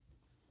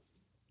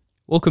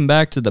Welcome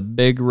back to the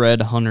Big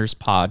Red Hunters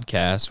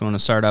podcast. We want to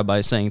start out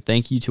by saying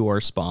thank you to our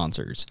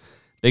sponsors,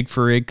 Big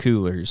Frig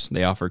Coolers.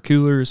 They offer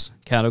coolers,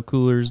 cattle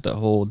coolers that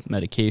hold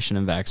medication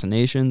and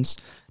vaccinations,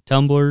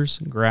 tumblers,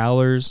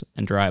 growlers,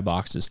 and dry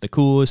boxes. The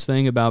coolest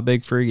thing about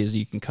Big Frig is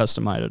you can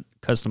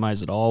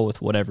customize it all with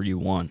whatever you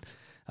want.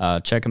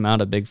 Check them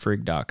out at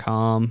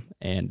bigfrig.com,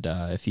 and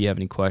if you have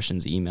any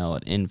questions, email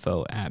at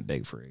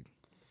info@bigfrig.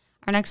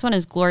 Our next one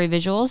is Glory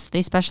Visuals.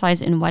 They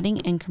specialize in wedding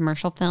and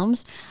commercial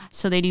films,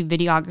 so they do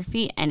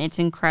videography, and it's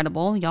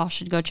incredible. Y'all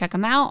should go check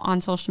them out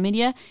on social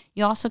media.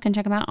 You also can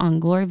check them out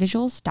on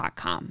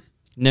gloryvisuals.com.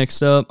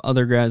 Next up,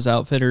 Other Guys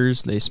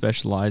Outfitters. They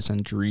specialize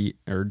in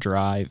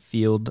dry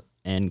field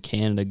and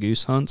Canada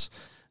goose hunts.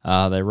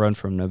 They run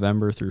from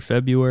November through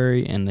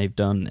February, and they've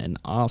done an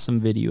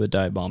awesome video of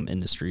Dive Bomb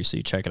Industry, so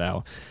you check it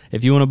out.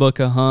 If you want to book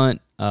a hunt,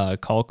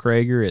 call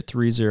Krager at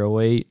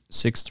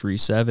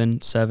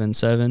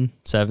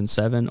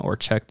 308-637-7777 or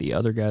check the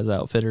Other Guys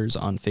Outfitters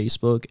on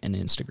Facebook and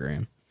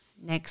Instagram.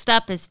 Next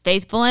up is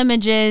Faithful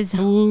Images.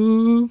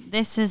 Ooh.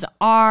 This is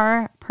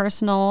our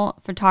personal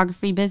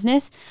photography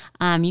business.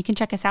 You can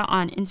check us out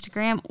on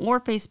Instagram or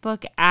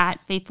Facebook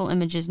at Faithful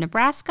Images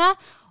Nebraska,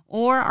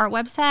 or our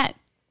website,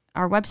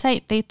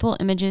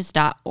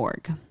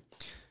 faithfulimages.org.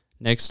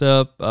 Next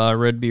up,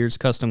 Redbeard's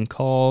Custom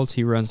Calls.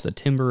 He runs the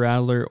Timber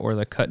Rattler or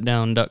the Cut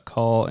Down Duck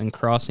Call and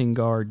Crossing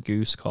Guard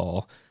Goose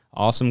Call.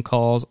 Awesome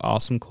calls,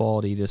 awesome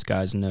quality. This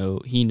guy's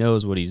he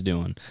knows what he's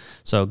doing.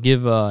 So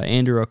give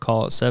Andrew a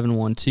call at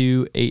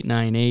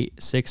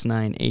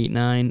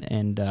 712-898-6989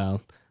 and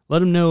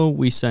let him know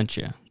we sent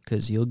you,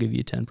 because he'll give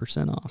you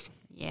 10% off.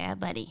 Yeah,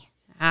 buddy.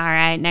 All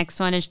right, next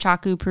one is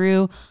Chaco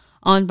Peru,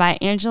 owned by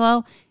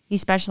Angelo. He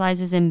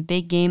specializes in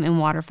big game and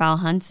waterfowl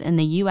hunts in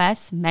the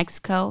U.S.,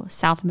 Mexico,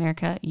 South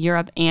America,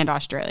 Europe, and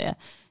Australia.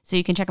 So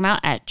you can check him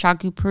out at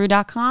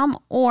chacoperu.com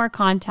or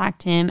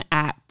contact him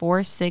at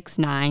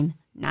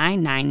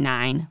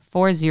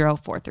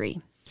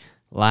 469-999-4043.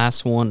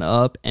 Last one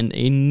up, and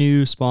a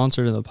new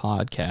sponsor to the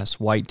podcast,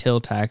 Whitetail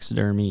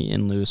Taxidermy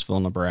in Louisville,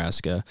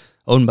 Nebraska.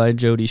 Owned by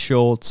Jody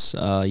Schultz.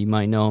 You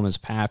might know him as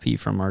Pappy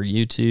from our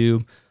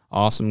YouTube.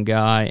 Awesome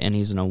guy, and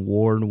he's an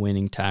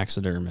award-winning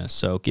taxidermist.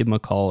 So give him a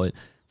call at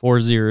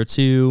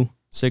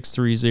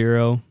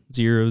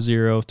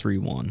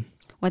 402-630-0031.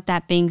 With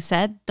that being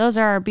said, those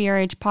are our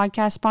BRH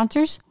podcast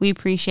sponsors. We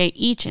appreciate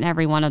each and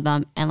every one of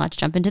them, and let's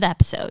jump into the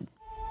episode.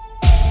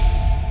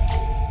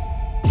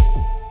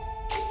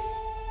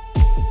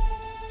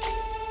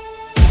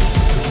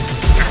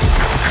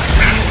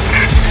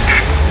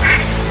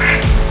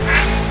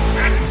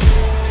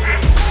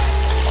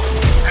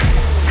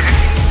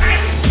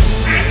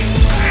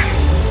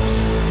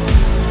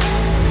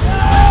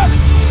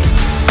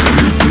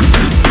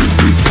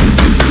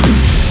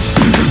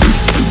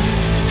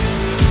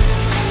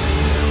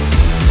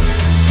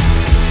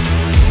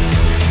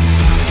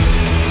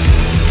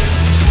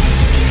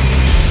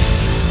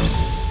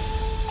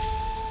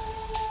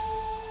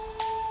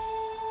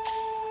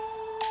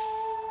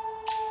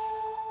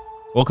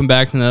 Welcome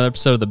back to another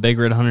episode of the Big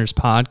Red Hunters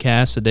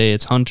podcast. Today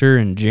it's Hunter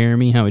and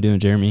Jeremy. How we doing,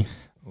 Jeremy?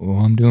 Well,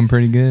 I'm doing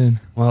pretty good.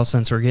 Well,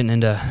 since we're getting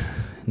into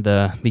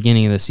the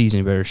beginning of the season,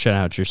 you better shout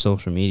out your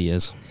social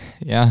medias.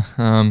 Yeah,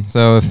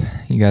 so if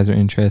you guys are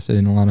interested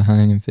in a lot of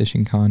hunting and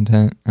fishing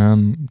content,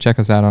 check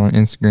us out on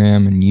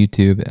Instagram and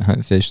YouTube at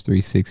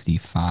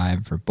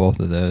HuntFish365 for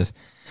both of those.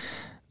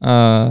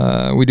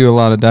 We do a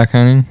lot of duck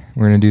hunting.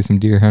 We're going to do some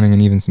deer hunting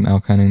and even some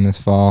elk hunting this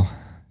fall,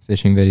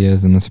 fishing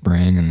videos in the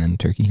spring, and then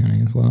turkey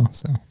hunting as well,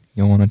 so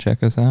you'll want to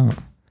check us out.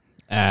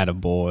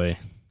 Attaboy.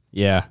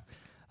 Yeah.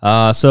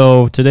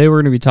 So today we're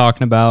going to be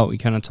talking about, we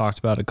kind of talked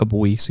about it a couple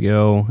weeks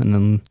ago, and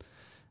then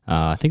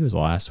I think it was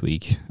last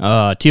week,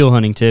 teal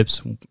hunting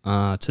tips.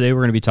 Today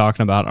we're going to be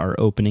talking about our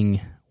opening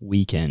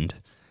weekend.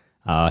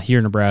 Here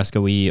in Nebraska,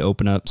 we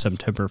open up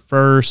September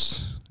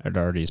 1st. It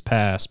already has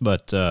passed,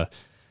 but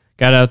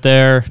got out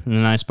there, and the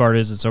nice part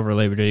is it's over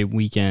Labor Day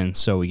weekend,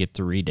 so we get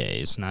 3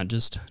 days, not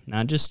just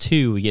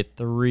 2. We get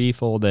 3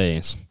 full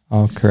days.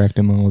 I'll correct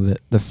him a little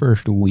bit. The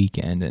first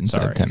weekend in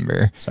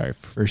September. Sorry,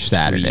 for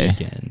Saturday.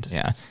 Weekend.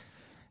 Yeah.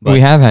 But we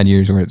have had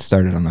years where it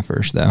started on the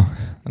 1st, though.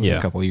 That was a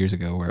couple of years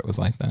ago where it was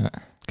like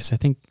that. Because I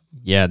think,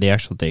 the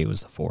actual date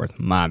was the 4th.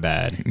 My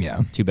bad. Yeah.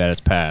 Too bad it's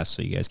passed,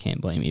 so you guys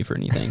can't blame me for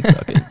anything.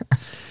 Suck it.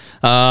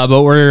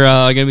 But we're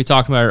going to be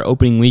talking about our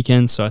opening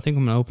weekend, so I think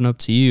I'm going to open up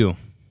to you.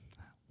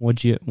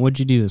 What'd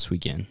you do this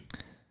weekend?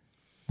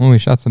 Well, we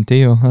shot some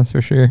teal, that's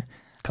for sure.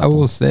 I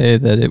will say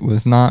that it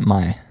was not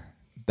my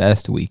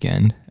best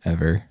weekend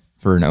ever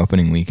for an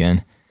opening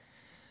weekend.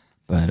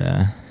 But,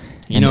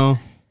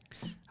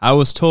 I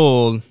was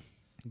told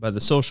by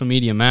the social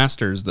media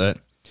masters that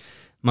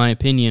my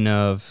opinion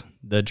of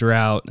the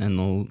drought and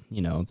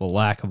the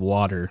lack of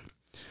water,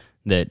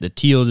 that the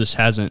teal just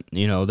hasn't,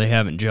 they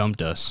haven't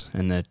jumped us,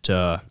 and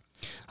that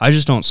I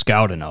just don't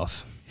scout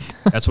enough.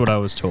 That's what I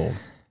was told.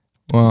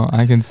 Well,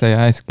 I can say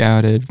I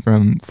scouted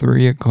from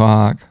 3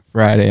 o'clock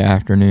Friday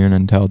afternoon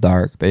until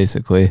dark,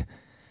 basically.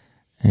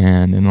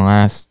 And in the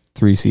last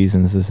 3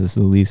 seasons, this is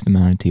the least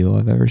amount of teal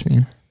I've ever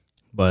seen.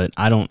 but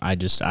I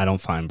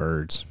don't find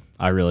birds.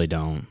 I really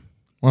don't.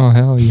 Well,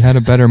 hell, you had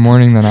a better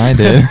morning than I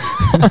did.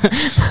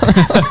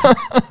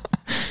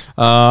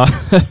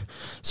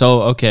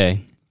 So, okay.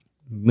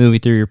 Moving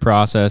through your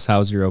process, how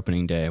was your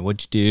opening day?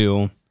 What'd you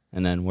do?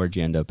 And then where'd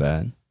you end up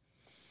at?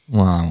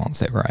 Well, I won't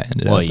say where I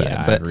ended up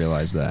at. But I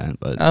realized that.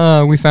 But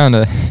I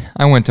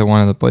went to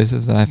one of the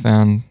places that I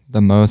found the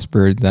most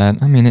birds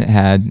at. I mean, it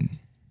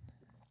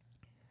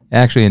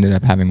actually ended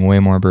up having way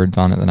more birds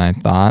on it than I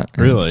thought.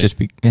 Really?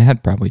 It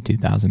had probably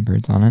 2,000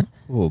 birds on it.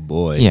 oh,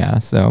 boy. Yeah,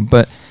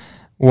 but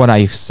what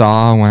I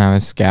saw when I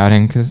was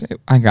scouting, because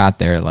I got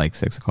there at like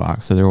 6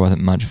 o'clock, so there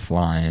wasn't much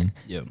flying.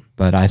 Yep.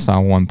 But I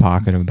saw one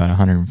pocket of about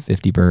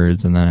 150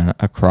 birds, and then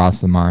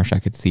across the marsh, I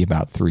could see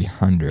about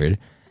 300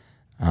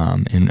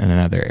 in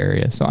another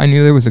area. So I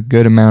knew there was a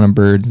good amount of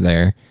birds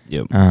there.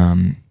 Yep.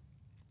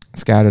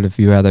 Scouted a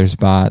few other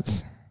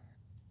spots,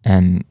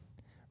 and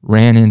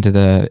ran into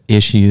the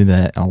issue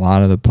that a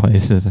lot of the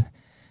places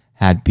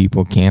had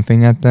people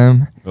camping at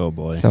them. Oh,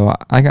 boy. So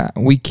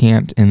we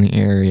camped in the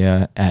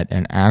area at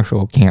an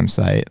actual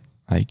campsite,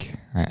 I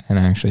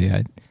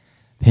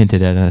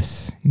hinted at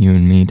us, you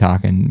and me,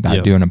 talking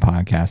about doing a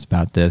podcast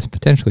about this.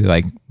 Potentially,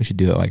 like, we should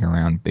do it like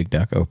around Big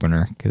Duck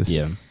Opener,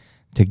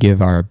 to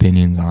give our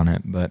opinions on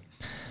it. But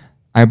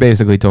I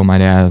basically told my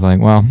dad, I was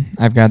like, well,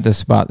 I've got this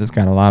spot that's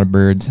got a lot of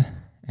birds,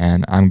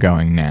 and I'm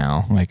going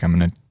now. Like, I'm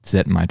going to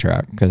sit in my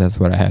truck because that's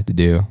what I had to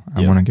do.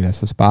 I want to get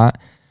us a spot.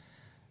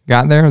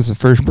 Got there, was the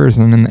first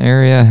person in the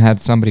area, had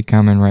somebody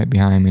come in right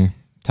behind me,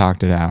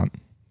 talked it out.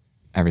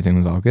 Everything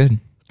was all good.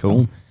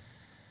 Cool.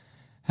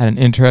 Had an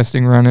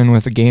interesting run-in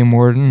with a game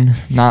warden.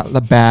 Not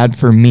the bad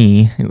for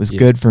me. It was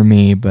good for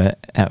me,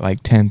 but at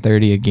like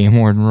 10:30, a game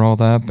warden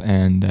rolled up,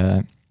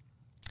 and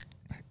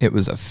it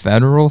was a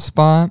federal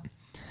spot.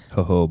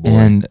 Oh, boy.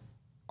 And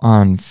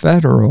on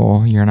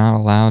federal, you're not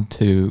allowed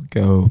to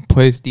go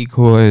place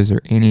decoys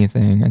or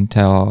anything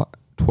until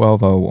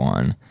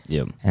 12:01.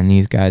 Yep. And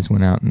these guys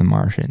went out in the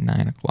marsh at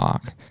 9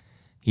 o'clock.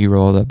 He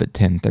rolled up at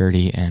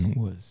 10:30 and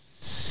was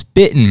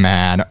spitting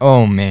mad.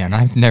 Oh, man,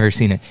 I've never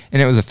seen it.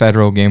 And it was a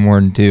federal game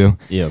warden, too.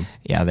 Yep.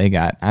 Yeah, they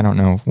got, I don't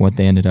know what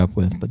they ended up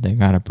with, but they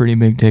got a pretty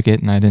big ticket,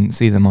 and I didn't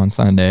see them on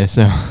Sunday,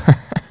 so.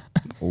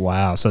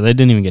 Wow, so they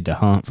didn't even get to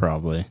hunt,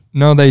 probably.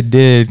 No, they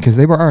did, because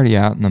they were already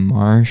out in the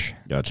marsh.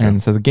 Gotcha.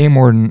 And so the game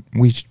warden,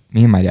 me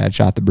and my dad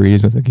shot the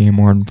breeze with the game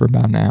warden for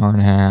about an hour and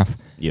a half.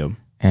 Yep.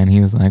 And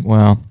he was like,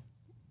 well,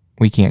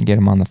 we can't get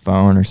them on the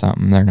phone or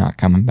something. They're not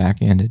coming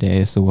back in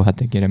today, so we'll have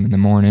to get them in the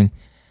morning.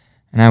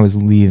 And I was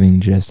leaving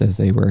just as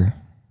they were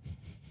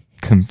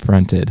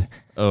confronted.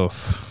 Oh.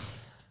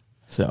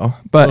 So,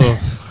 but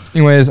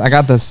anyways, I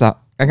got the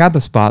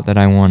spot that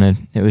I wanted.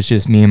 It was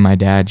just me and my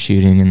dad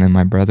shooting, and then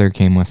my brother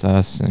came with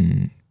us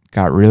and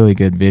got really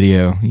good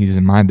video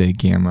using my big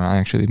camera. I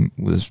actually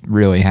was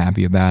really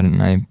happy about it,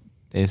 and I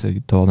basically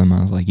told him, I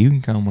was like, you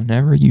can come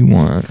whenever you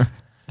want.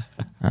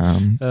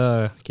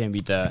 Can't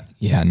beat that.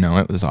 Yeah, no,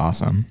 it was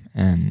awesome.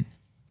 And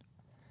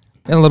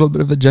a little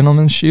bit of a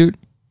gentleman's shoot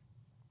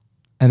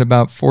at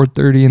about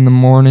 4:30 in the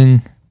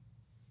morning.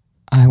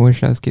 I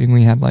wish I was kidding.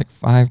 We had like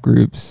 5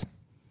 groups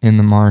in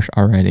the marsh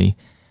already.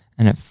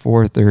 And at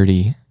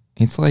 4:30,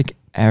 it's like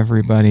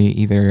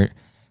everybody either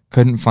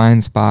couldn't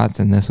find spots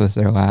and this was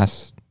their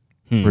last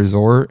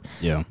resort.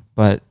 Yeah.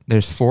 But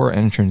there's 4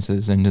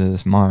 entrances into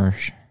this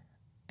marsh,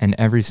 and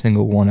every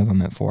single one of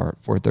them at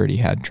 4:30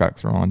 had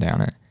trucks rolling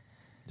down it.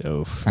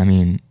 Oof. I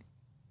mean,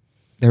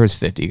 there was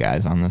 50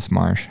 guys on this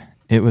marsh.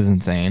 It was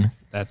insane.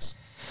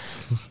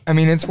 I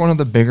mean, it's one of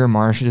the bigger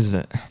marshes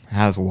that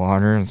has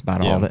water. It's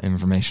about all the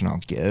information I'll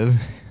give.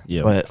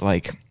 Yeah. But,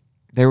 like,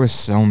 there was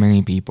so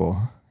many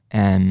people,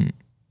 and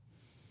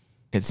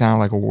it sounded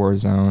like a war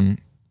zone.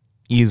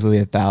 Easily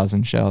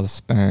 1,000 shells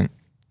spent.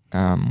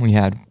 We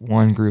had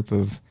one group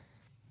of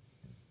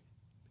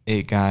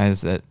 8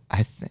 guys that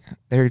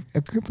they're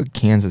a group of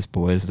Kansas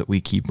boys that we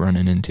keep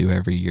running into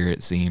every year,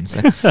 it seems.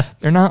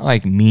 They're not,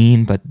 like,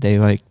 mean, but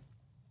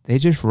they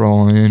just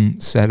roll in,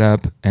 set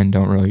up, and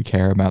don't really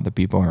care about the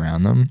people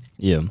around them.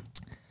 Yeah.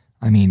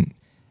 I mean,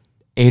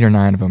 8 or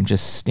 9 of them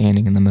just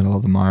standing in the middle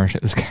of the marsh.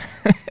 It was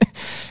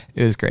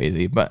it was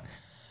crazy. But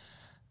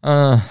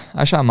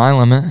I shot my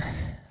limit.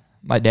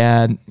 My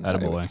dad,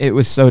 Attaboy. It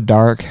was so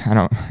dark.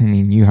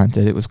 You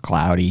hunted. It was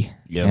cloudy.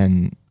 Yep.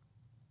 And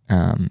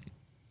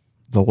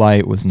the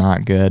light was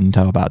not good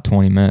until about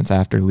 20 minutes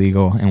after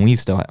legal. And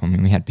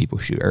we had people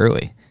shoot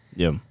early.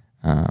 Yep.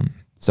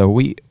 So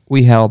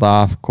we held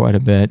off quite a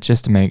bit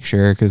just to make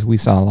sure, because we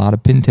saw a lot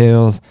of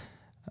pintails,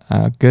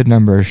 a good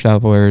number of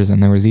shovelers,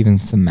 and there was even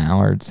some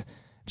mallards,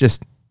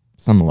 just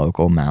some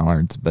local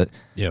mallards. But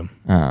yeah.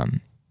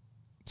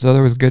 So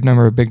there was a good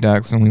number of big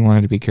ducks, and we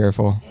wanted to be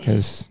careful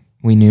because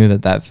we knew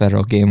that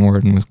federal game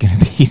warden was going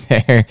to be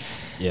there.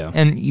 Yeah.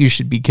 And you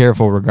should be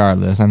careful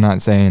regardless. I'm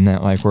not saying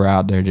that like we're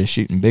out there just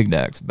shooting big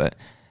ducks, but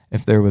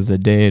if there was a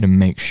day to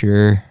make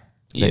sure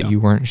that you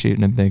weren't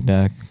shooting a big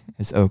duck,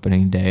 it's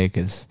opening day,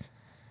 because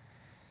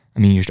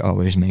you should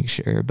always make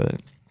sure, but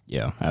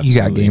yeah, absolutely. You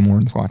got game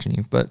wardens watching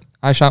you. But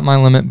I shot my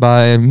limit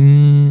by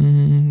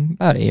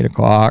about 8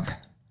 o'clock.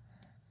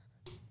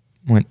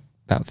 went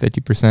about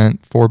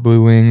 50%, 4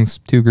 blue wings,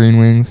 2 green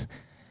wings.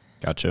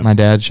 Gotcha. My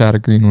dad shot a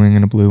green wing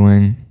and a blue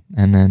wing,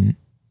 and then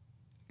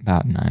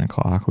about 9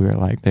 o'clock, we were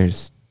like,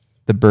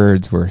 the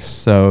birds were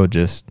so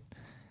just,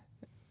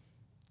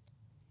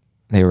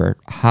 they were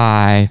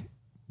high,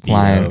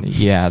 flying.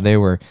 Yeah, they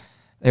were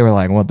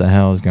like, what the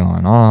hell is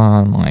going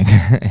on? Like,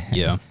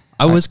 yeah.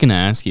 I was going to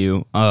ask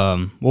you,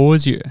 what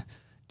was your,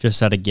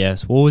 just at a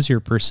guess, what was your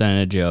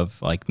percentage of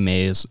like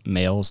males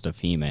to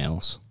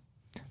females?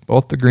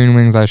 Both the green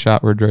wings I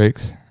shot were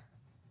drakes.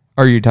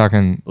 Are you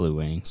talking Blue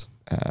wings?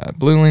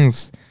 blue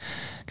wings?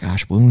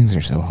 Gosh, blue wings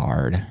are so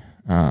hard.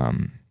 I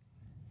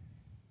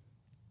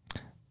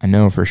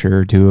know for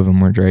sure 2 of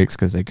them were drakes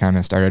because they kind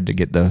of started to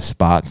get those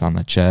spots on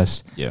the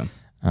chest. Yeah.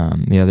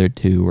 The other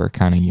 2 were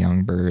kind of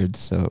young birds,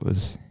 so it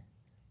was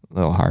a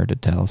little hard to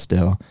tell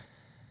still.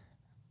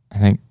 I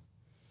think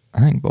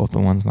both the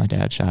ones my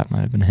dad shot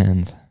might have been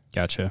hens.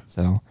 Gotcha.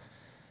 So a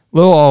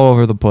little all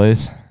over the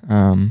place,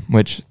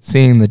 which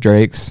seeing the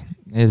drakes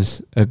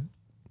is a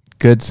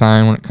good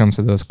sign when it comes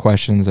to those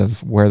questions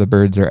of where the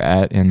birds are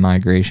at in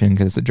migration,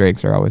 because the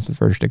drakes are always the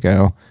first to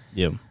go.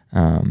 Yep.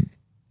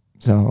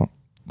 So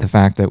the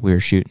fact that we were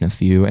shooting a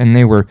few, and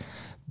they were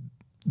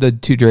the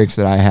 2 drakes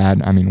that I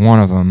had, I mean,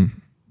 one of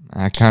them,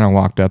 I kind of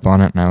walked up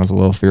on it and I was a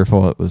little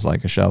fearful it was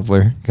like a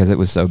shoveler because it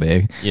was so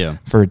big. Yeah.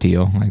 For a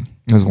teal. Like,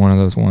 it was one of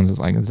those ones that's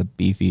like, it's a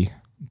beefy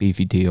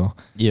teal.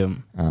 Yeah.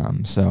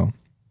 So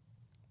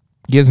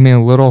gives me a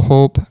little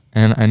hope.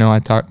 And I know I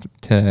talked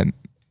to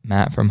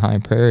Matt from High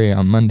Prairie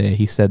on Monday.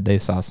 He said they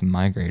saw some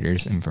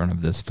migrators in front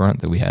of this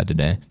front that we had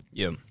today.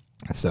 Yeah.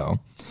 So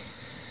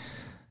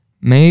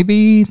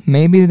maybe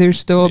there's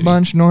still a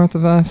bunch north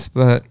of us,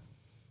 but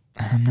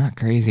I'm not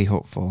crazy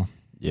hopeful.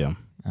 Yeah.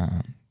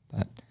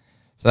 But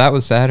so that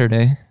was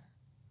Saturday. It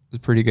was a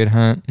pretty good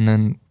hunt. And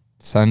then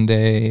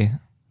Sunday,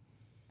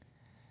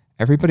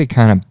 everybody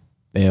kind of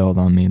bailed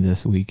on me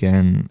this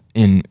weekend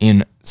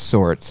in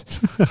sorts.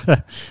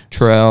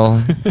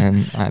 Trell,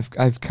 and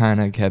I've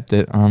kind of kept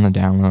it on the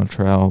down low.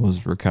 Trell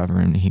was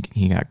recovering.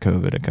 He got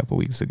COVID a couple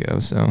weeks ago,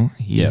 so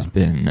he's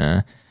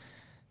been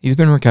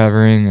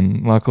recovering,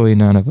 and luckily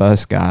none of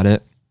us got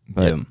it.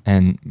 But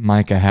and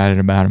Micah had it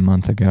about a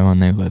month ago, and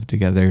they lived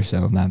together,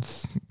 so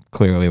that's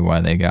clearly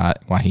why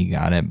he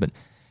got it. But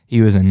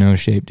he was in no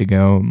shape to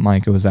go.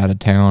 Micah was out of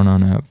town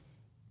on a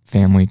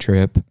family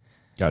trip.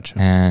 Gotcha.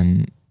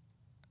 And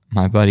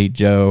my buddy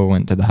Joe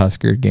went to the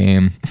Husker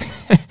game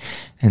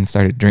and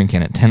started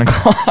drinking at 10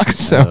 o'clock.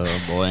 So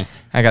oh boy,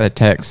 I got a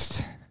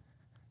text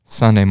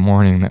Sunday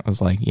morning that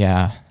was like,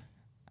 yeah,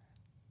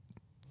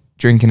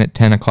 drinking at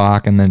 10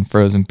 o'clock and then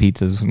frozen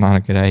pizzas was not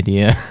a good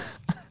idea.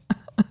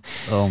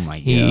 Oh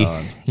my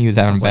god. He was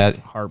having bad,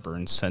 like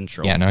Heartburn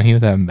Central. Yeah, no, he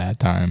was having a bad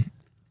time.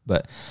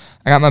 But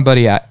I got my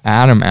buddy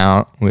Adam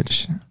out,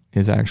 which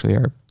is actually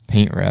our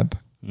paint rep.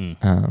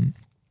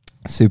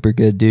 Super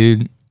good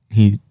dude.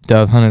 He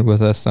dove hunted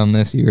with us some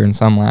this year and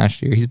some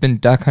last year. He's been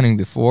duck hunting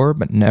before,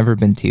 but never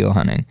been teal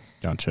hunting.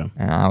 Gotcha.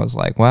 And I was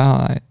like,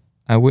 wow,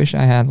 I wish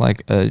I had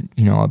like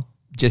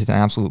just an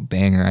absolute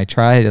banger. I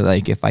try to,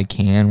 like, if I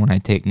can, when I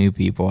take new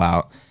people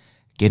out,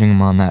 getting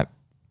them on that,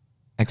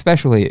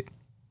 especially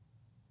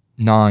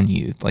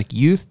non-youth. Like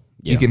youth,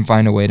 you can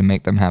find a way to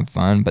make them have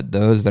fun, but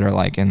those that are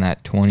like in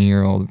that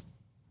 20-year-old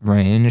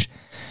range,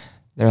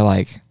 they're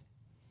like,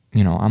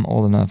 I'm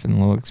old enough and a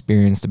little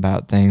experienced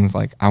about things.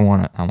 Like I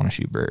want to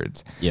shoot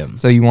birds. Yeah.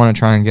 So you want to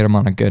try and get them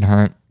on a good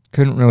hunt.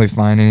 Couldn't really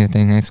find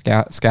anything. I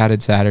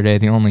scouted Saturday.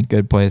 The only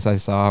good place I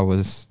saw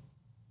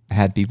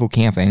had people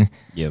camping.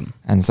 Yeah.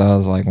 And so I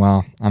was like,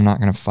 well, I'm not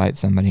going to fight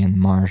somebody in the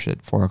marsh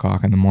at 4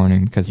 o'clock in the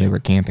morning because they were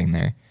camping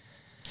there.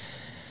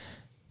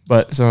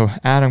 But so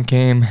Adam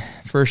came,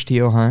 first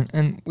teal hunt,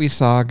 and we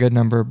saw a good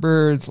number of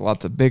birds,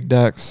 lots of big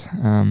ducks.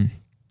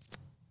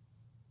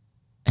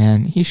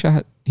 And he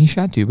shot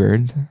 2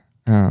 birds.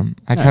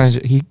 Nice.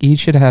 He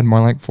should have had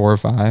more like 4 or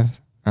 5.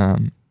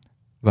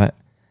 But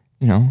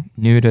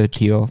new to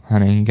teal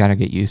hunting, you got to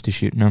get used to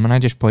shooting them. And I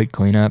just played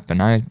cleanup,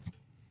 and I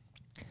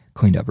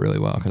cleaned up really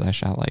well because I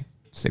shot like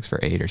 6 for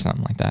 8 or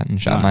something like that,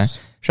 and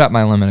shot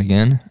my limit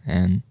again.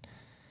 And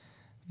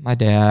my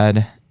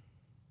dad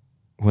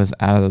was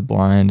out of the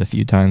blind a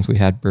few times. We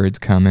had birds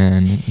come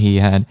in.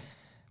 And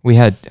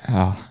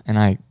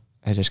I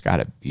just got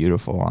it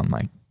beautiful on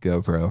my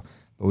GoPro.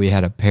 But we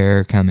had a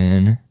pair come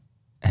in,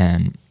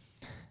 and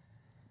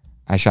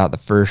I shot the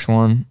first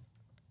one,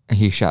 and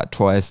he shot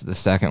twice the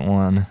second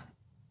one,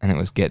 and it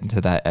was getting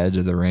to that edge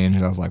of the range,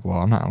 and I was like, well,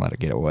 I'm not going to let it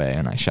get away,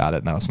 and I shot it,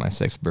 and that was my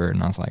 6th bird,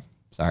 and I was like,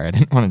 sorry, I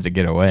didn't want it to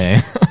get away.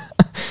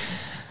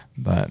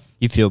 But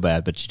you feel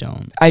bad, but you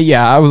don't. I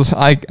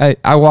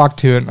walked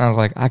to it, and I was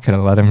like, I could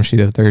have let him shoot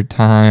a 3rd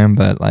time,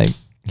 but like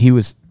it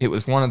was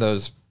one of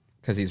those,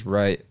 because he's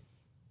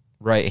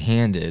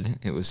right-handed,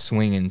 it was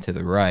swinging to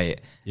the right,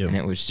 and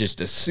it was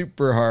just a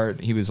super hard,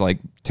 he was like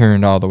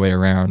turned all the way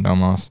around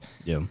almost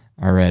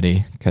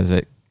already,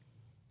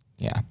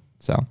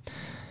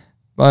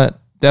 but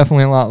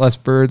definitely a lot less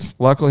birds,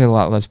 luckily a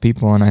lot less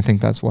people, and I think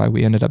that's why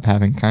we ended up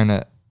having kind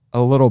of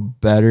a little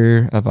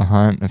better of a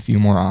hunt, a few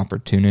more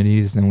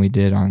opportunities than we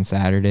did on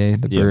Saturday.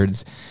 The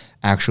birds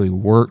actually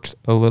worked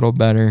a little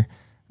better.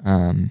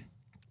 And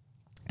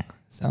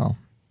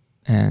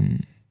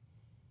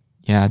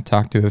I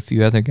talked to a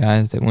few other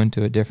guys that went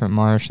to a different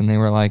marsh, and they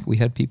were like, we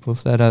had people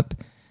set up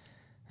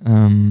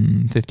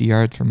 50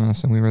 yards from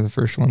us, and we were the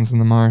first ones in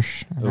the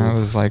marsh. And I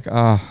was like,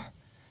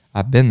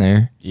 I've been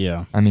there.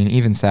 Yeah. I mean,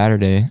 even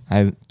Saturday,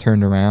 I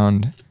turned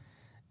around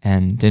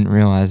and didn't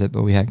realize it,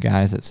 but we had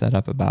guys that set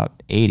up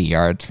about 80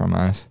 yards from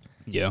us.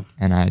 Yeah.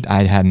 And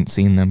I hadn't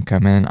seen them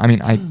come in. I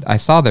mean, I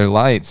saw their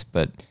lights,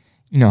 but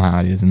you know how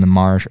it is in the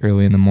marsh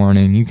early in the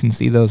morning. You can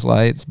see those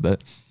lights,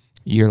 but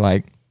you're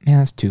like, man,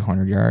 that's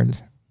 200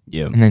 yards.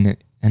 Yeah. And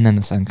then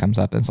the sun comes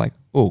up and it's like,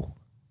 oh,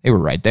 they were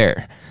right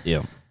there.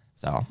 Yeah.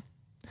 So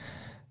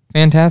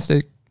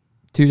fantastic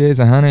 2 days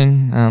of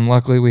hunting.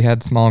 Luckily we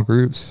had small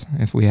groups.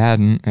 If we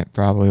hadn't, it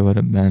probably would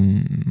have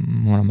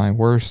been one of my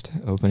worst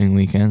opening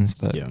weekends,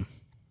 but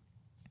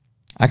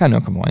I got no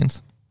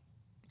complaints.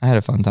 I had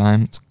a fun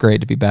time. It's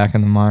great to be back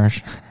in the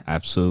marsh.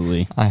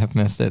 Absolutely. I have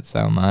missed it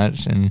so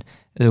much, and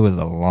it was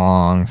a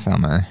long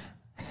summer.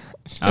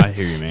 I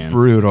hear you, man.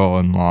 Brutal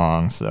and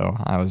long, so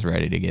I was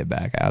ready to get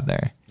back out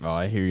there. Oh,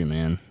 I hear you,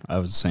 man. I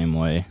was the same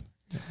way.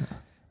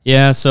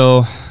 Yeah,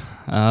 so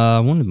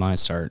when did mine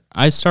start?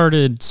 I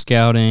started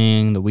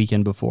scouting the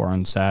weekend before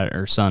on Saturday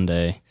or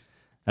Sunday.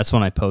 That's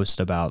when I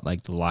posted about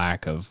like the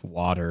lack of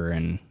water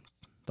and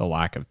the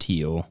lack of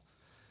teal.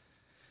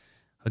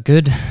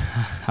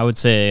 I would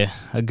say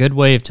a good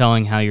way of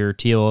telling how your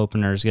teal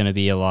opener is going to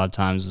be a lot of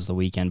times is the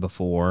weekend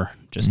before,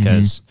 just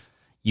because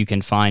you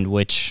can find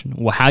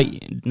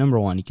number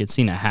one, you can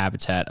see the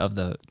habitat of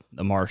the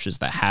marshes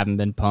that haven't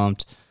been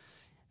pumped.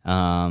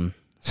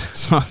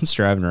 So I was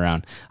driving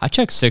around. I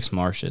checked 6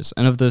 marshes,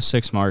 and of those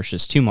 6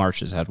 marshes, 2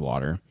 marshes had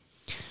water.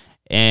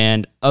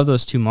 And of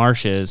those 2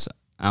 marshes,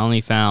 I only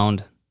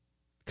found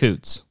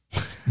coots.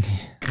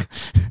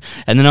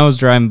 And then I was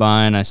driving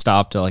by, and I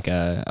stopped at like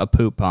a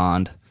poop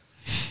pond.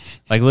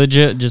 Like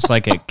legit, just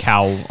like a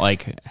cow,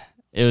 like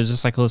it was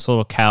just like this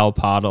little cow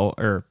puddle,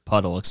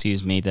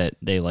 that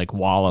they like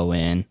wallow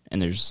in,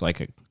 and there's just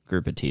like a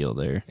group of teal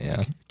there.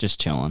 Yeah. Just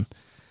chilling.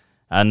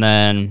 And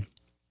then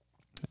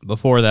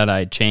before that,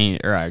 I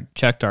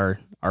checked our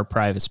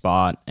private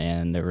spot,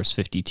 and there was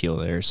 50 teal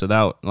there. So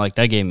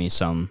that gave me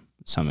some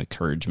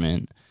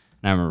encouragement.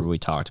 And I remember we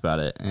talked about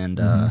it, and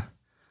as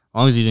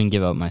long as you didn't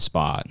give up my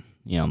spot,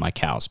 my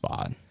cow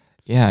spot.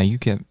 Yeah, I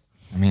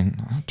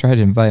tried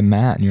to invite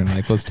Matt, and you're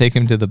like, let's take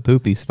him to the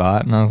poopy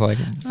spot. And I was like,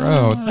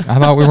 bro, I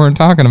thought we weren't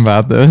talking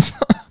about this.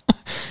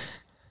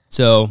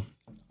 So,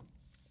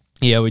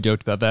 yeah, we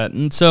joked about that.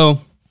 And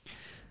so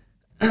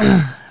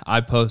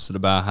I posted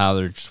about how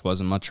there just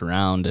wasn't much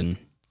around, and,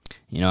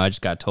 I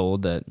just got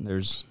told that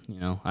there's,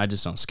 I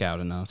just don't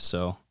scout enough.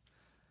 So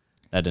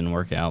that didn't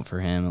work out for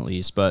him, at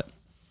least. But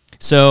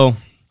so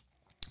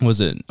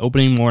was it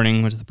opening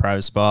morning, went to the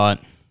private spot,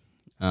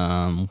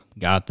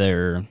 got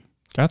there,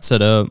 got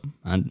set up,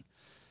 and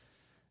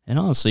it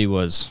honestly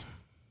was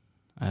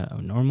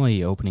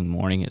normally opening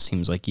morning. It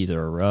seems like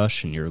either a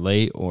rush and you're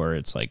late, or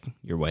it's like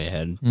you're way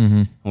ahead.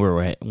 Mm-hmm.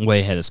 We're way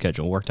ahead of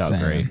schedule. Worked out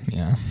great.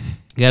 Yeah,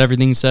 got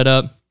everything set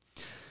up.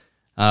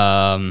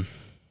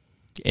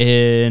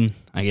 And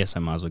I guess I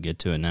might as well get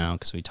to it now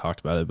because we talked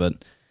about it. But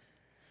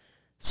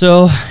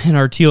so in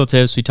our teal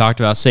tips, we talked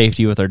about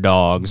safety with our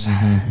dogs,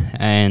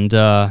 and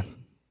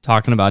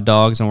talking about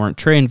dogs that weren't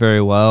trained very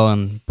well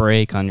and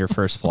break on your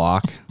first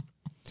flock.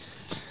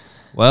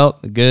 Well,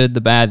 the good, the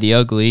bad, the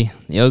ugly.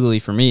 The ugly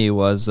for me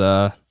was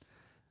Old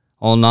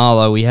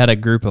Nala. We had a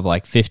group of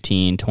like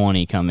 15,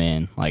 20 come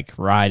in, like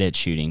right at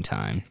shooting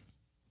time.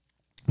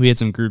 We had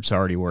some groups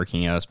already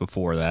working us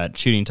before that.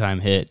 Shooting time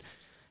hit.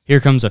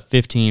 Here comes a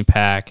 15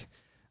 pack,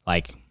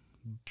 like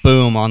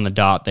boom on the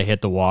dot. They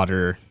hit the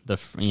water. The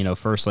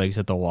first legs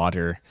hit the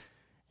water,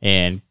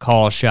 and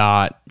call a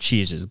shot.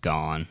 She's just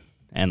gone.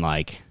 And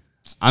like,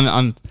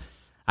 I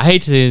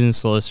hate to say this in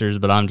solicitors,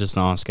 but I'm just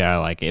an honest guy.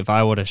 Like, if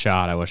I would have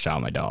shot, I would have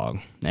shot my dog.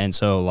 And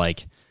so,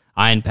 like,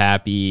 I and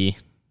Pappy,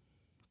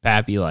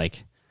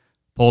 like,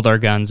 pulled our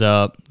guns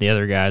up. The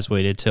other guys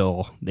waited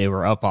till they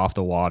were up off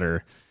the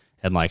water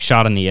and, like,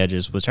 shot on the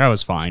edges, which I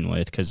was fine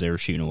with because they were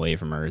shooting away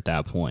from her at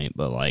that point.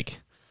 But, like,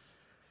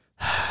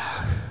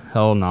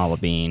 Nala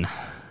Bean.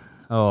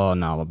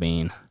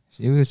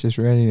 She was just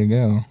ready to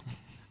go.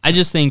 I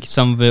just think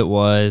some of it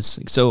was,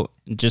 so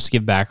just to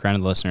give background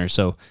to the listeners.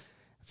 So,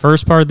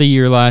 first part of the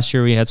year last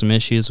year, we had some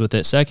issues with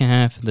it. Second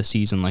half of the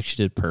season, like, she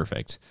did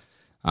perfect.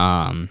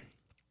 I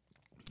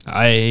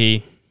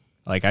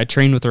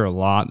trained with her a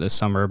lot this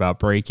summer about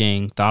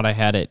breaking. Thought I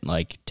had it,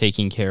 like,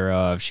 taken care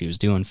of. She was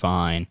doing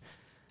fine.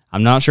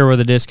 I'm not sure where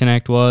the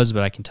disconnect was,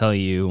 but I can tell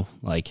you,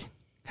 like,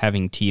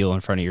 having teal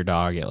in front of your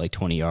dog at, like,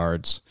 20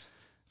 yards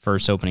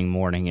first opening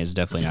morning is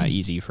definitely not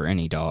easy for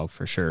any dog,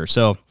 for sure.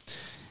 So,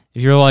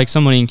 if you're like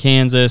somebody in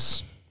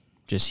Kansas,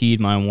 just heed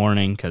my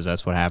warning, because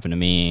that's what happened to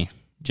me.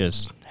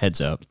 Just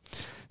heads up.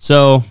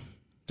 So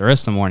the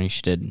rest of the morning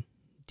she did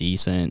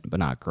decent, but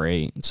not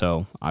great.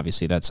 So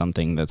obviously that's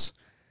something that's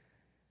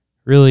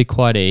really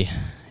quite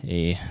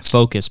a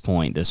focus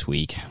point this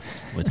week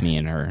with me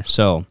and her.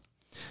 So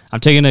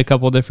I've taken a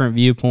couple different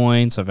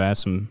viewpoints. I've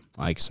asked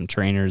some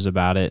trainers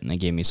about it, and they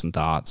gave me some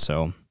thoughts.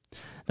 So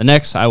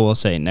next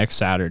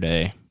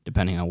Saturday,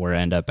 depending on where I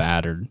end up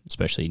at, or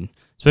especially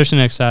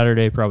next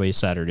Saturday, probably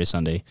Saturday,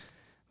 Sunday,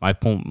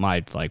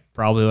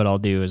 probably what I'll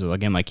do is I'll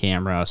get my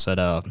camera set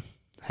up,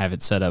 have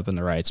it set up in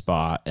the right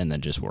spot, and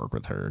then just work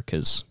with her,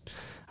 because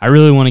I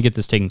really want to get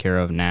this taken care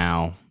of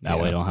now. That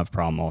way I don't have a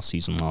problem all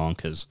season long,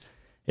 because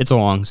it's a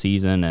long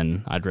season,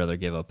 and I'd rather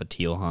give up a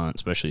teal hunt,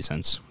 especially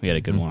since we had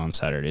a good one on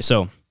Saturday.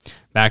 So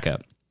back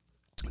up.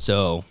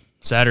 So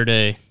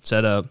Saturday,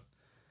 set up.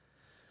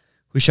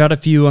 We shot a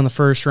few on the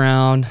first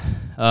round.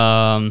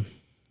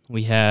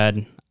 We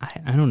had,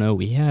 I don't know,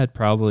 we had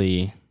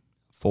probably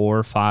 4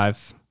 or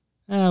 5,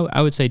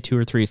 I would say 2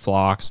 or 3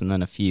 flocks, and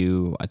then a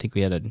few. I think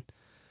we had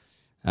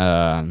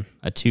a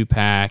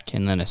 2-pack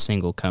and then a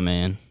single come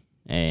in.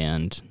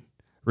 And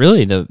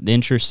really the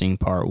interesting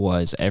part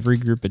was every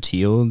group of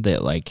teal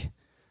that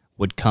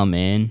would come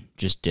in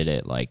just did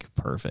it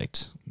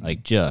perfect. I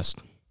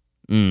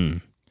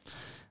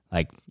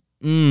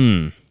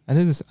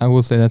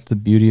will say that's the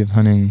beauty of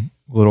hunting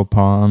little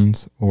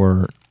ponds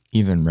or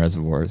even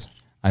reservoirs.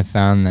 I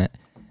found that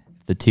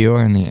the teal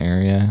are in the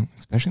area,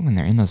 especially when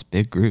they're in those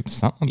big groups,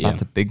 something about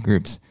the big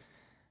groups,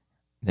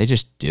 they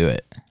just do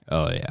it.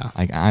 Oh, yeah.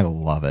 I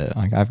love it.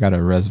 I've got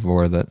a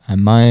reservoir that I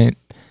might,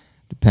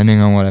 depending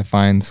on what I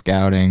find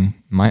scouting,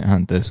 might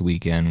hunt this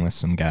weekend with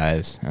some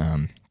guys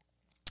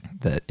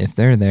that if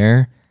they're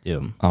there,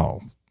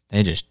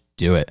 they just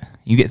do it.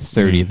 You get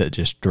 30 that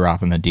just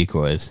drop in the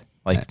decoys.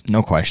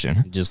 No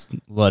question. Just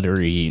let her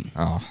eat.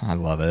 Oh, I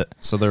love it.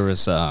 So there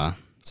was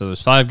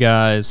 5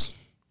 guys,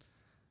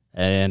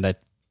 and I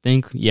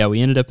think,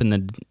 we ended up in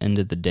the end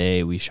of the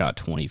day, we shot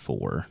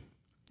 24,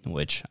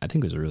 which I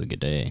think was a really good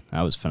day.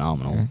 That was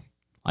phenomenal. Yeah.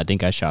 I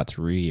think I shot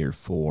 3 or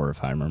 4,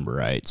 if I remember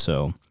right.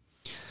 So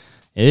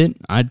we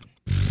had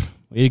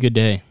a good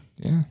day.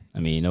 Yeah. I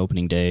mean,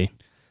 opening day,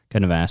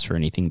 couldn't have asked for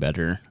anything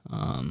better.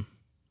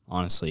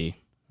 Honestly,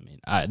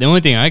 the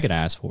only thing I could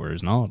ask for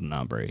is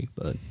not break,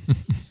 but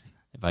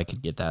if I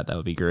could get that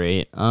would be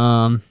great.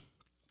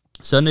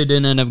 Sunday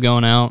didn't end up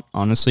going out.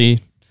 Honestly,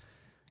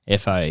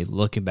 if I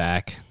look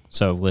back,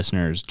 so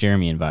listeners,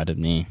 Jeremy invited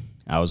me.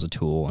 I was a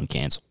tool and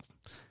canceled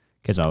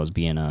because I was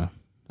being a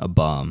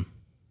bum,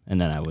 and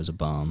then I was a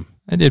bum.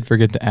 I did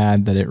forget to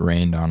add that it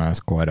rained on us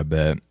quite a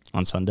bit.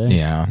 On Sunday?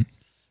 Yeah.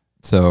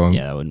 So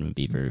that wouldn't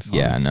be very fun.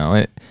 Yeah, no.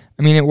 It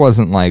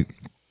wasn't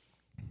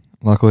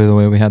luckily the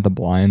way we had the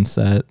blind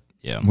set,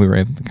 we were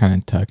able to kind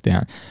of tuck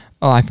down.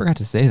 Oh, I forgot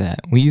to say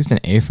that. We used an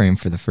A-frame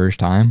for the first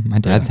time. My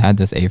dad's had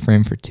this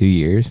A-frame for 2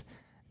 years,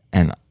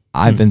 and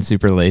I've been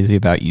super lazy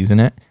about using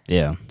it.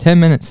 Yeah. 10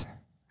 minutes.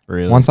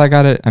 Really? Once I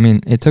got it,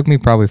 it took me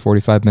probably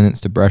 45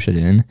 minutes to brush it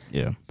in.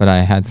 Yeah. But I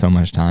had so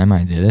much time,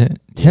 I did it.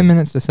 10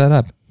 minutes to set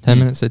up. 10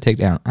 minutes to take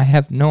down. I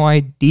have no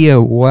idea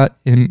what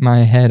in my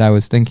head I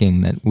was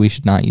thinking that we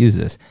should not use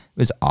this. It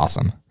was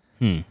awesome.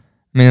 It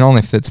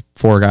only fits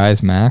 4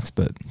 guys max,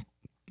 but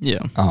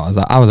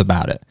I was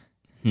about it.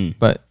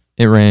 But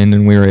it rained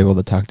and we were able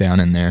to tuck down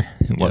in there.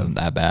 It wasn't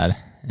that bad.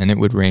 And it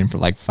would rain for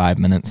 5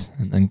 minutes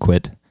and then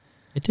quit.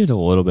 It did a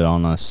little bit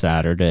on a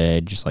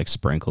Saturday, just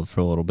sprinkled for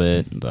a little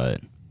bit,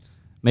 but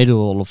made it a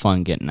little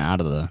fun getting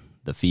out of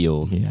the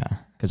field. Yeah.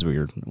 Because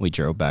we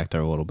drove back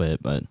there a little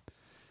bit, but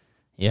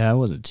it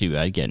wasn't too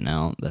bad getting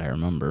out that I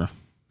remember.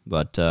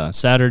 But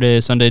Sunday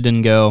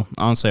didn't go.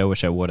 Honestly, I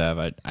wish I would have.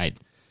 I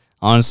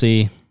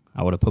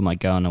would have put my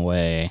gun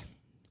away,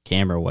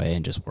 camera away,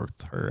 and just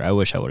worked with her. I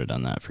wish I would have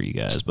done that for you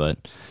guys,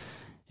 but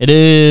it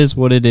is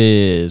what it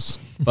is.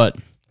 But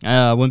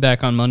I went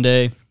back on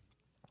Monday.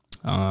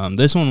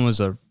 This one was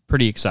a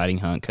pretty exciting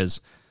hunt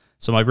because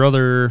my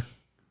brother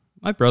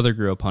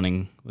grew up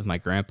hunting with my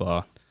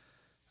grandpa,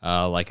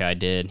 like I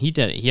did.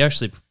 He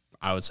actually,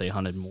 I would say,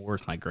 hunted more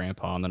with my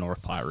grandpa on the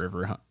North Platte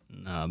River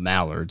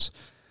mallards.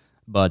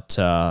 But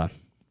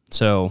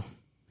so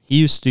he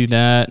used to do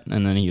that,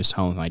 and then he used to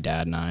hunt with my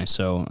dad and I.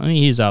 So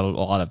he's out a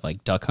lot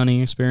of duck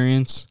hunting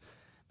experience,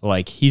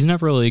 but he's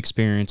never really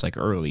experienced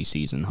early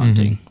season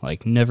hunting,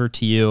 never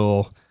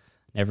teal,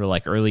 never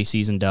early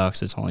season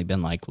ducks. It's only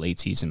been late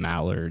season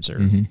mallards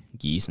or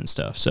geese and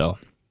stuff. So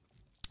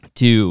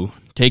to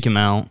take him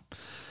out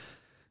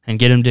and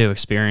get him to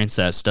experience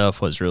that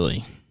stuff was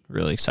really,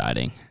 really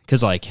exciting.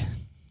 Because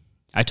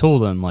I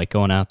told him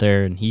going out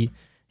there, and he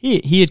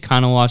had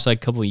kind of watched a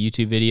couple of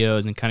YouTube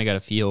videos and kind of got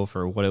a feel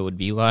for what it would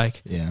be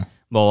like. Yeah.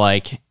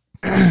 But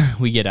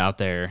we get out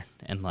there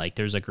and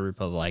there's a group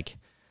of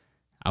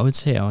I would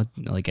say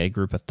a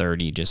group of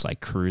 30 just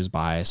cruise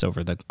by us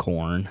over the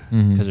corn.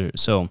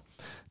 So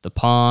the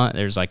pond,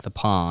 there's the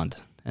pond,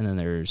 and then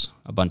there's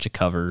a bunch of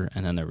cover,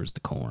 and then there was the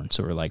corn.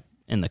 So we're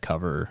in the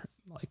cover,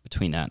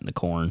 between that and the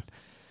corn,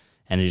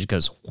 and it just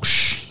goes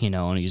whoosh,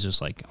 and he's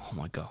just oh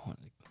my God,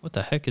 what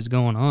the heck is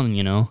going on,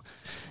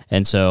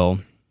 And so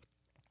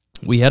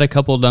we had a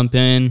couple dump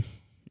in,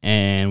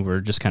 and we're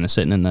just kind of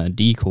sitting in the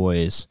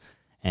decoys,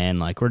 and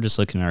we're just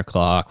looking at our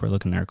clock,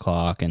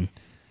 and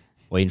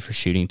waiting for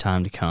shooting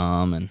time to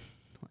come, and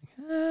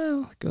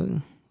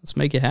go, let's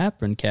make it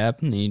happen,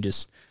 Captain. And you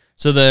just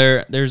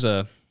there's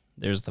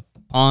the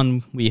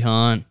pond we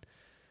hunt,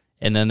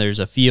 and then there's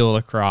a field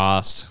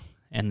across,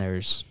 and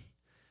there's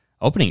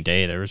opening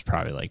day. There was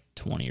probably like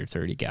 20 or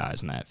 30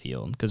 guys in that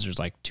field because there's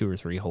like 2 or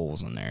 3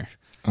 holes in there.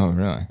 Oh,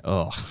 really?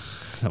 Oh,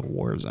 it's a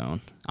war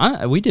zone.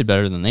 We did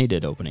better than they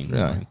did opening,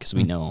 really, because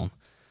we know them.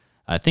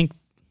 I think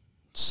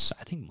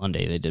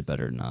Monday they did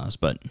better than us,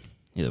 but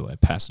either way,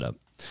 pass it up.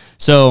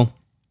 So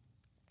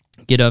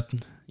get up,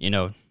 2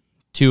 of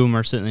them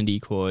are sitting in the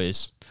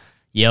decoys,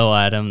 yell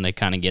at them, they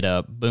kind of get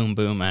up, boom,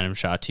 boom, at him,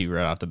 shot 2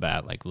 right off the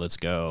bat, like, let's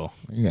go.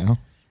 There you go.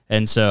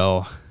 And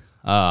so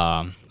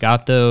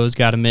got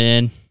them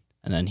in,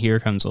 and then here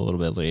comes a little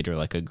bit later,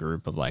 like a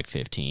group of like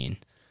 15.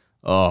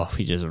 Oh,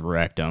 we just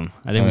wrecked them.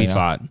 I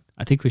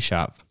think we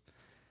shot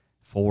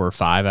 4 or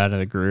 5 out of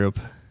the group.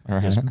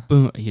 Right. Just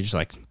boom, you just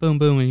like boom,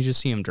 boom, and you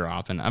just see them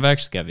dropping. I've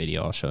actually got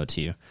video. I'll show it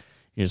to you.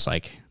 You're just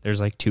like,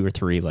 there's like 2 or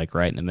 3 like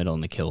right in the middle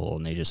in the kill hole,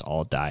 and they just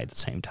all die at the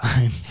same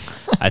time.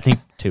 I think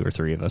 2 or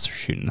 3 of us are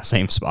shooting the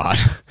same spot.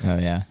 Oh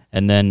yeah.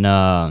 And then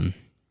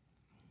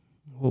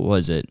what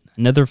was it?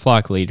 Another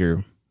flock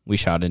leader. We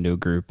shot into a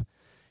group,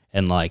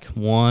 and like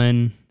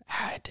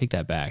I take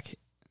that back.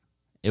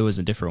 It was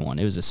a different one.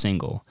 It was a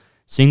single.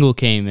 Single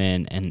came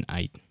in, and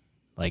I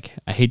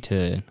hate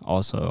to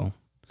also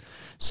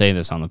say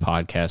this on the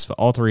podcast, but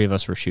all 3 of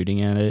us were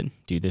shooting at it.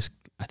 Dude,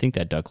 I think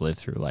that duck lived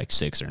through like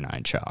 6 or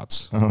 9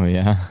 shots. Oh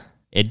yeah.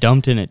 It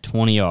dumped in at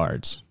 20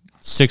 yards,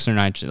 6 or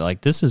 9.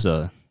 Like this is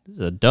a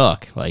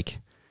duck. Like,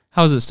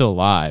 how is it still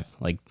alive?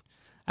 Like,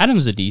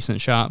 Adam's a decent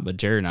shot, but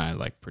Jared and I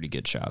like pretty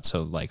good shots.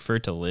 So like for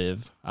it to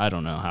live, I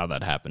don't know how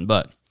that happened,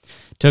 but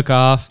took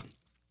off.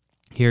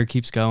 Here it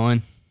keeps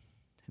going.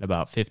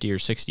 About 50 or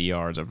 60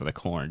 yards over the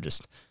corn,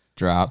 just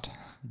dropped.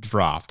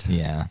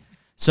 Yeah.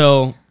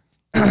 So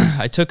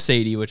I took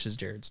Sadie, which is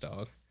Jared's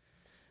dog,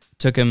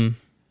 took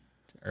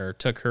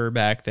her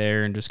back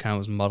there and just kind of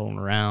was muddling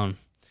around.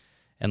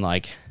 And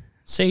like,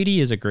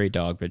 Sadie is a great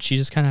dog, but she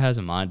just kind of has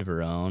a mind of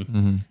her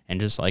own and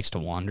just likes to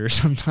wander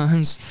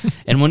sometimes.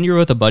 And when you're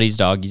with a buddy's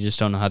dog, you just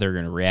don't know how they're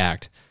going to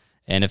react.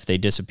 And if they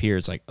disappear,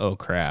 it's like, oh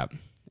crap.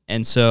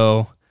 And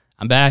so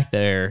I'm back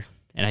there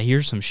and I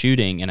hear some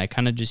shooting, and I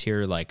kind of just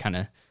hear like kind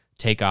of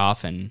take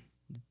off, and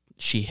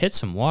she hit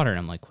some water, and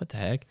I'm like, what the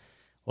heck?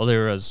 Well,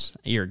 there was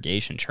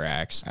irrigation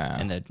tracks,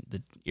 and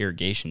the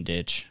irrigation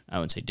ditch, I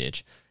wouldn't say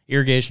ditch,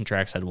 irrigation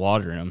tracks had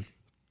water in them.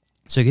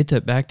 So I get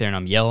that back there, and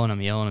I'm yelling.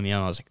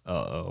 I was like,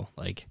 uh-oh,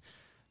 like,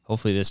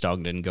 hopefully this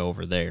dog didn't go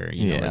over there,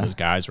 where those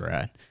guys were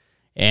at.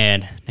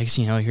 And next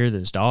thing you know, I hear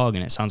this dog,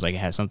 and it sounds like it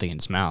has something in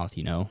its mouth,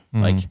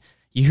 like,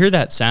 you hear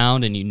that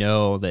sound, and you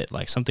know that,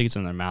 like, something's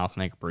in their mouth,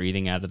 and like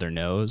breathing out of their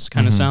nose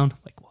kind of sound.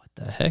 Like, what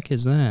the heck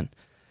is that?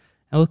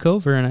 I look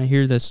over and I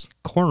hear this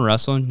corn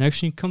rustling.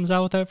 Next thing, he comes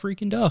out with that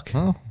freaking duck.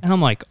 Oh. And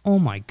I'm like, oh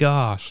my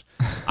gosh.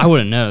 I would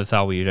have never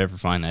thought we would ever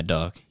find that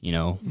duck,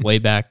 way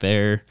back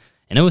there.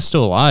 And it was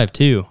still alive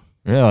too.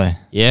 Really?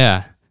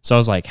 Yeah. So I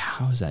was like,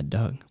 how is that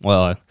duck?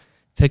 Well, I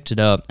picked it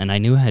up, and I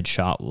knew I had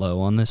shot low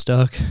on this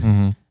duck.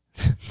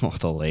 Well,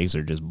 the legs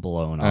are just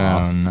blown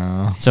off. Oh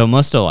no. So it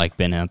must have like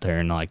been out there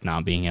and like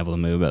not being able to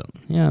move. But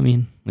yeah, I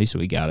mean, at least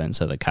we got it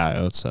instead of the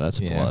coyotes, so that's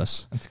a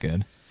plus. That's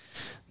good.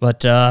 But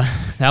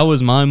that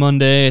was my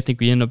Monday. I think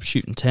we ended up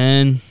shooting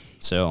 10.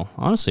 So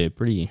honestly, a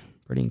pretty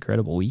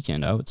incredible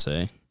weekend, I would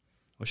say.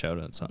 Wish I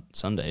would have had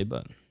Sunday,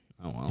 but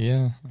oh well.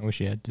 Yeah, I wish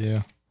you had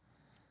too.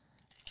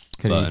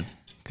 Could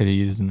have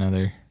used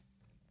another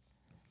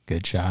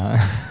good shot.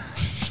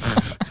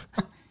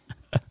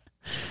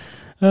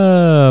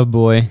 Oh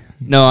boy.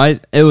 No,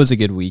 it was a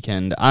good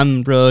weekend.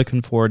 I'm really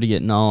looking forward to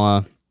getting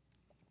all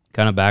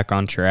kind of back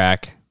on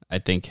track. I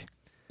think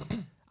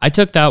I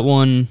took that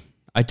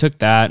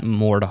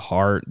more to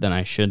heart than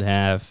I should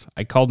have.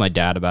 I called my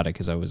dad about it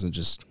because I wasn't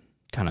just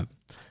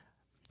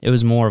it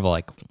was more of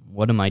like,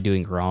 what am I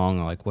doing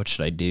wrong? Like, what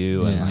should I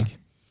do? And like,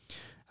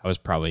 I was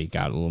probably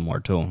got a little more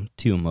too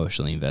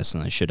emotionally invested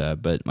than I should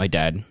have. But my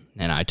dad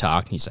and I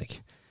talked, and he's like,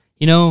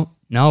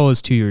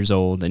 Nala's 2 years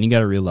old, and you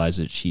got to realize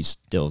that she's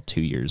still 2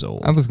 years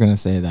old. I was going to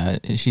say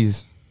that.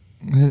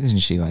 Isn't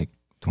she like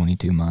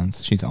 22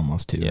 months? She's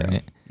almost 2,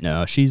 right?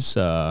 No, she's,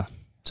 so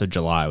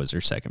July was her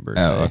second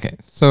birthday. Oh, okay.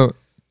 So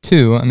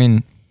 2, I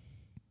mean,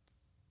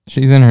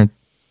 she's in her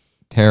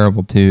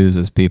terrible 2s,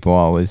 as people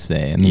always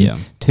say. I mean,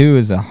 2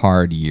 is a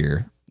hard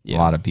year. A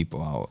lot of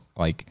people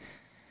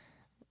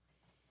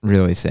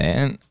really say.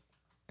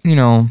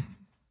 And,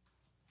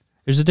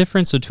 there's a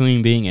difference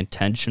between being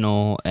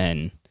intentional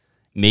and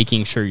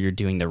making sure you're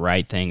doing the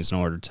right things in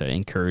order to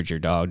encourage your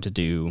dog to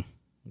do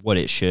what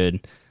it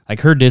should.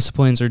 Like, her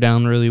disciplines are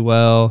down really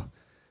well.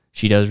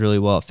 She does really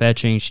well at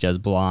fetching. She does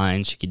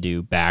blinds. She could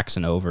do backs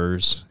and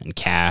overs and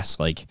casts.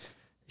 Like,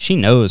 she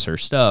knows her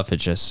stuff.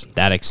 It's just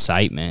that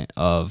excitement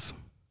of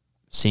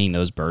seeing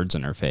those birds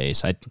in her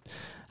face. I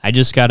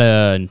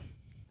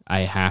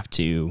have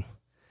to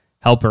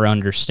help her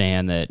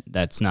understand that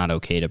that's not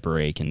okay to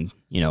break. And,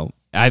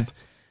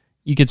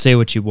 you could say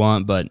what you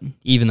want, but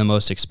even the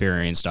most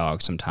experienced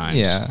dogs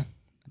sometimes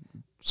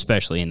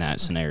especially in that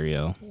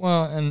scenario.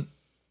 Well, and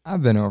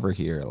I've been over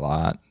here a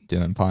lot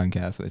doing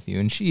podcasts with you,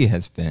 and she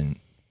has been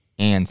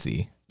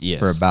antsy Yes.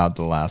 for about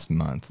the last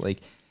month. Like,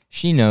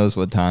 she knows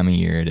what time of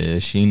year it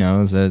is. She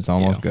knows that it's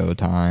almost go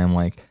time.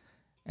 Like,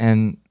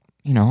 and,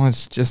 you know,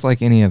 it's just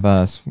like any of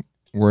us.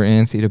 We're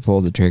antsy to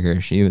pull the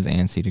trigger. She was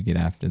antsy to get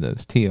after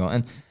those teal.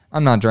 And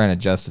I'm not trying to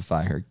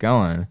justify her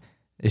going.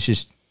 It's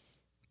just,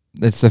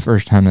 it's the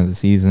first time of the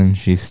season.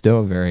 She's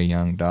still a very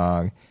young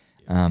dog.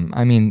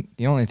 I mean,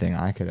 the only thing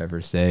I could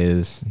ever say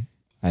is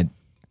I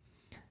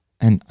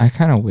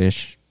kind of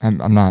wish,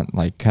 I'm not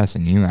like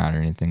cussing you out or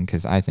anything,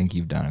 because I think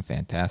you've done a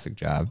fantastic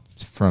job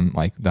from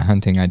like the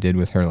hunting I did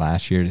with her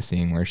last year to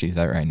seeing where she's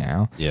at right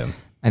now. Yeah.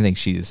 I think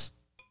she's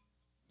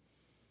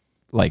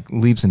like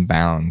leaps and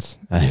bounds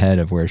ahead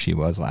of where she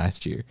was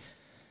last year.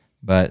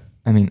 But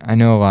I mean, I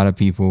know a lot of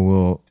people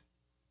will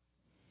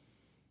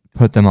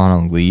put them on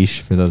a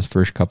leash for those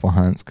first couple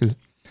hunts, because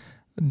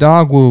the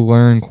dog will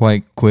learn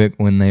quite quick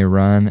when they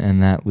run,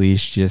 and that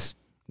leash just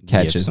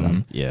catches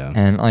them. Yeah.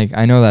 And like,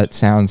 I know that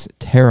sounds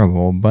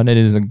terrible, but it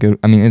is a good,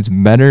 I mean, it's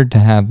better to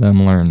have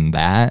them learn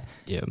that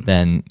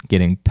than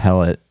getting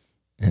pellet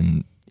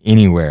and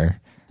anywhere.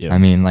 Yeah. I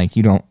mean, like,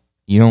 you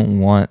don't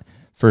want,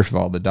 first of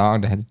all, the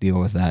dog to have to deal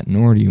with that,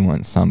 nor do you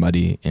want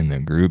somebody in the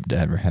group to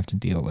ever have to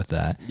deal with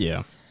that.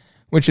 Yeah.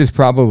 Which is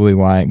probably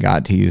why it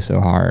got to you so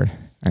hard.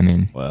 I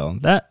mean, well,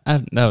 that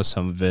was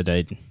some of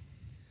it.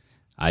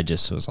 I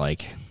just was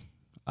like,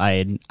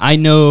 I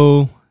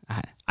know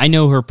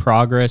her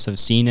progress. I've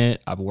seen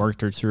it. I've worked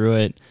her through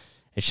it.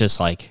 It's just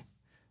like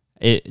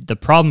the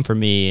problem for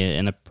me,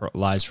 and it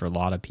lies for a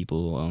lot of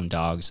people who own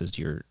dogs, is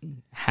you're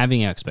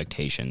having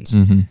expectations.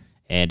 Mm-hmm.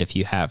 And if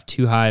you have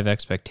too high of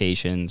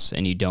expectations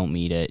and you don't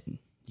meet it,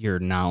 you're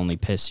not only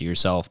pissed at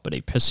yourself, but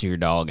it pisses your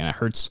dog, and it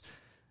hurts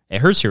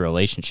your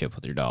relationship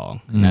with your dog.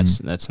 And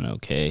that's an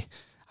okay.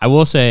 I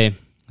will say,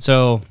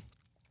 so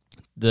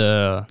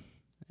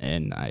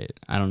and I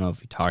don't know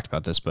if we talked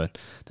about this, but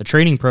the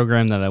training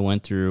program that I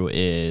went through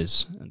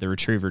is the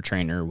Retriever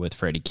Trainer with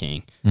Freddie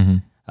King. Mm-hmm.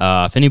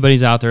 If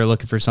anybody's out there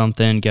looking for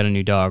something, get a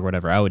new dog,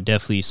 whatever, I would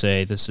definitely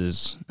say this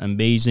is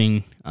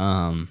amazing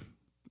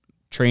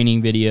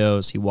training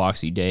videos. He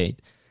walks you day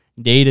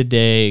to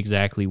day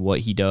exactly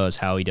what he does,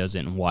 how he does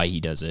it, and why he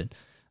does it.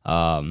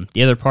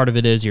 The other part of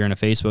it is you're in a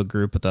Facebook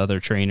group with other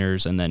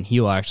trainers, and then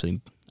he'll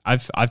actually...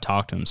 I've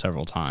talked to him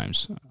several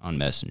times on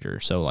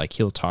Messenger, so like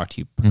he'll talk to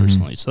you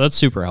personally. So that's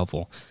super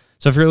helpful.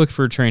 So if you're looking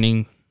for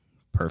training,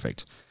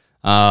 perfect.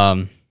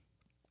 I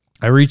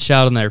reached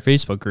out in their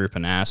Facebook group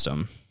and asked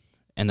them,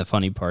 and the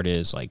funny part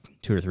is like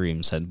 2 or 3 of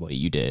them said what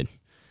you did,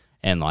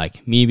 and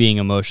like me being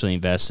emotionally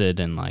invested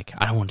and like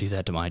I don't want to do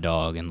that to my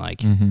dog, and like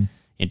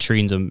it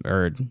trains them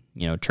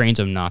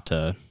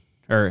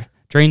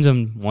trains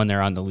them when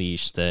they're on the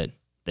leash that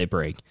they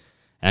break.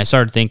 And I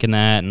started thinking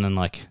that, and then,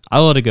 like, I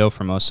let it go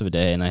for most of the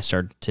day, and I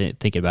started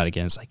thinking about it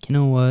again. It's like, you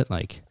know what?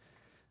 Like,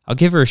 I'll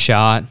give her a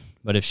shot,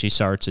 but if she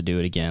starts to do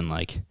it again,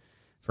 like,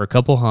 for a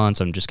couple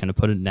hunts, I'm just going to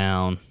put it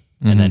down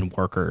and then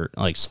work her,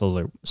 like,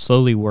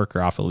 slowly work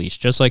her off a leash.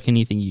 Just like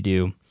anything you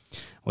do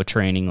with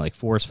training, like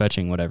force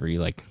fetching, whatever,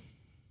 you, like,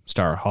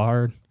 start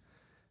hard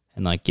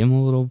and, like, give them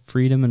a little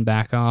freedom and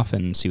back off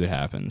and see what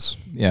happens.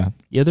 Yeah.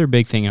 The other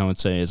big thing I would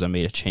say is I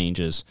made a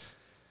change is,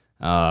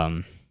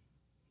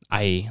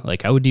 I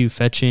would do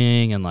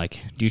fetching and like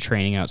do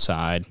training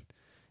outside,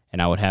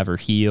 and I would have her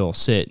heel,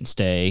 sit, and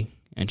stay,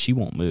 and she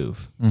won't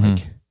move.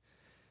 Like,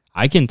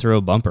 I can throw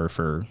a bumper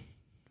for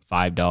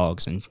 5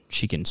 dogs and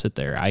she can sit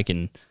there. I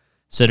can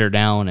sit her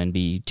down and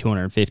be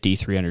 250,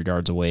 300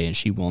 yards away, and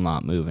she will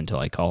not move until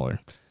I call her.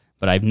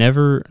 But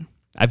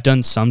I've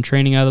done some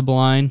training out of the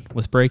blind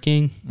with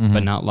breaking,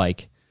 but not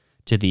like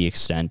to the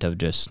extent of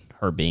just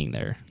her being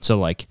there. So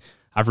like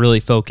I've really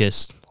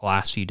focused the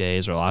last few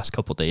days or last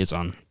couple days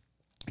on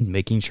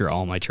making sure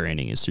all my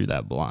training is through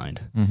that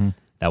blind.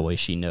 That way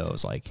she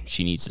knows like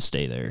she needs to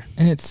stay there.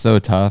 And it's so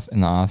tough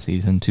in the off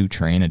season to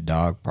train a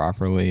dog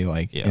properly,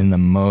 like in the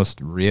most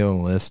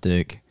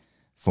realistic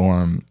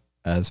form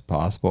as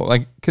possible.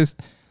 Like, cause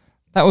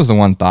that was the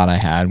one thought I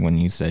had when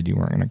you said you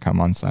weren't going to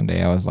come on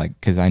Sunday. I was like,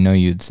 cause I know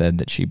you'd said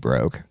that she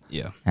broke.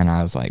 Yeah. And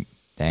I was like,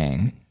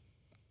 dang,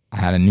 I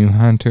had a new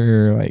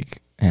hunter,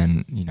 like,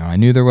 and you know, I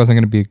knew there wasn't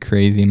going to be a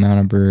crazy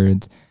amount of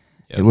birds.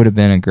 It would have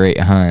been a great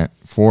hunt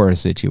for a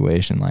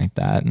situation like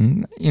that.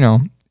 And, you know,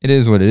 it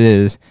is what it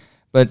is.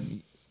 But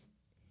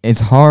it's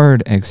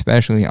hard,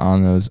 especially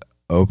on those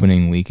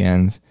opening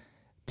weekends,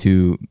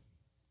 to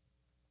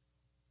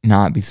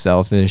not be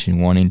selfish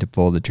and wanting to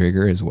pull the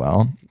trigger as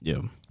well.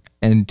 Yeah.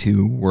 And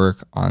to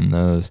work on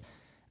those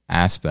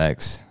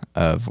aspects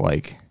of,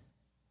 like,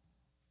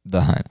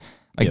 the hunt.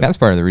 Like, that's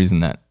part of the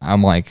reason that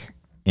I'm, like,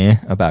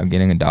 about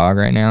getting a dog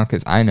right now.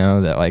 Because I know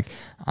that, like,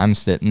 I'm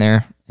sitting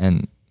there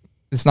and...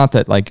 It's not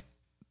that, like,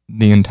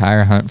 the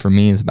entire hunt for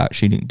me is about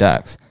shooting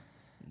ducks.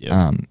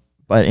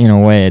 But in a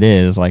way it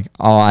is. Like,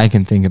 all I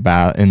can think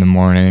about in the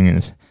morning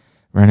is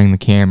running the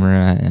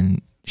camera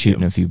and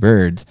shooting a few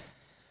birds.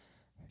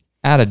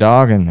 Add a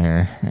dog in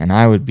there, and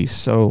I would be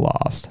so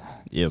lost.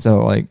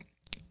 So, like,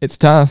 it's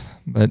tough,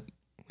 but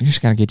we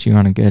just got to get you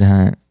on a good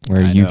hunt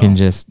where you can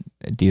just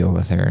deal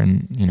with her.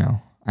 And,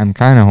 I'm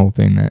kind of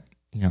hoping that,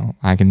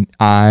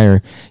 I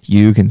or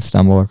you can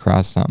stumble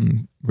across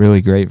something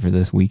really great for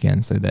this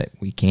weekend so that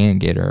we can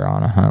get her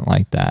on a hunt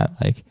like that.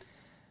 Like,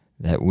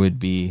 that would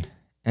be,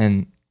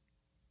 and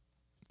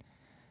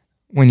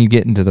when you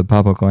get into the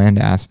public land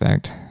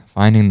aspect,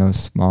 finding those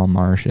small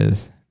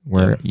marshes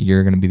where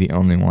you're going to be the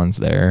only ones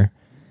there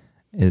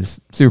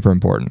is super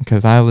important.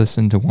 Because I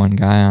listened to one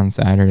guy on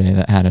Saturday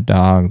that had a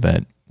dog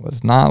that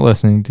was not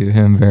listening to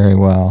him very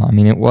well. I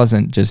mean, it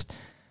wasn't just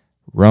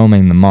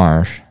roaming the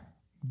marsh,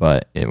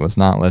 but it was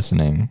not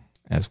listening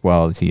as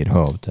well as he had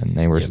hoped, and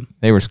they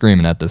were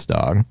screaming at this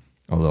dog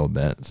a little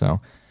bit.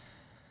 So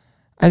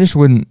I just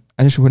wouldn't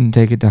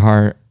take it to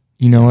heart.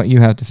 You know what you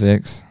have to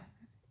fix.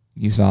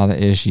 You saw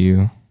the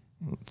issue.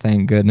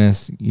 Thank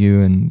goodness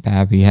you and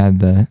Pappy had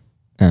the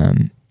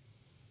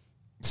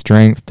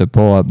strength to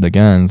pull up the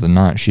guns and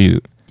not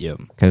shoot. Yep.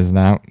 Because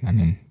that would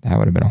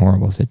have been a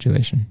horrible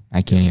situation.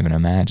 I can't even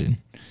imagine.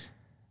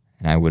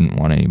 And I wouldn't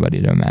want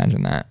anybody to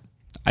imagine that.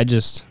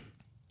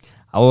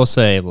 I will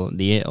say, it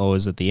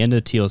was at the end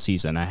of teal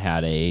season, I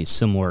had a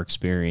similar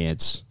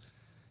experience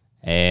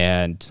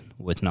and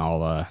with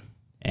Nala.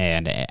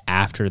 And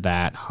after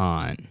that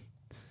hunt,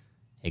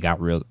 it got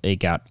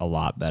a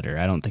lot better.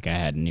 I don't think I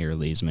had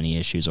nearly as many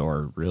issues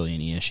or really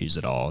any issues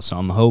at all. So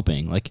I'm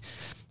hoping,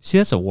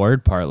 that's a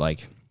word part,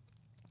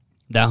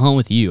 that hunt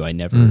with you, I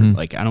never,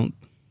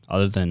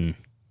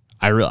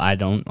 I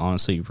don't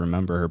honestly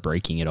remember her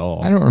breaking at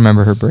all. I don't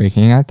remember her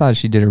breaking. I thought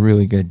she did a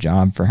really good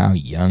job for how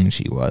young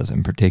she was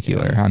in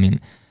particular. Yeah. I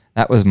mean,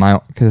 that was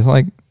because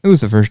it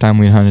was the first time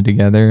we hunted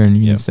together, and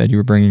you said you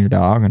were bringing your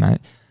dog, and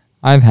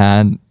I've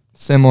had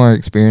similar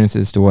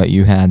experiences to what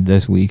you had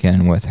this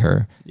weekend with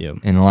her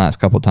in the last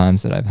couple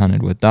times that I've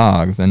hunted with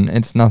dogs. And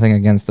it's nothing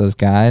against those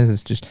guys.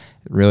 It's just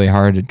really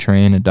hard to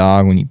train a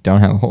dog when you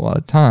don't have a whole lot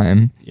of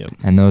time. Yep.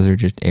 And those are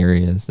just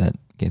areas that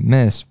get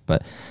missed.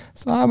 But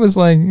so I was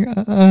like,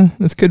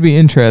 this could be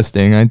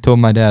interesting. I told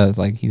my dad, I was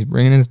like, he's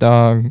bringing his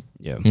dog,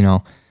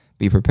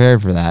 be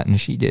prepared for that. And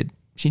she did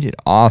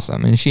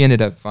awesome. And she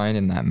ended up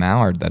finding that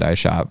mallard that I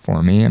shot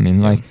for me. I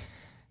mean,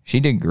 she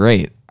did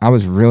great. I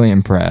was really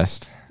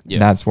impressed. Yeah.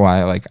 That's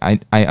why,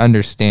 I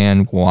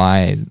understand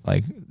why,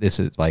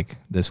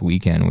 this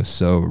weekend was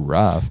so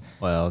rough.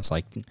 Well, it's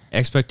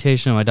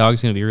expectation of my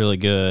dog's going to be really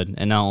good,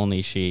 and not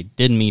only she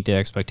didn't meet the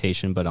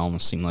expectation, but it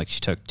almost seemed like she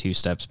took 2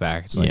 steps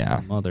back. It's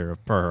mother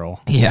of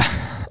pearl. Yeah.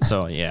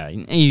 So, yeah,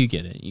 you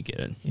get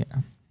it. Yeah.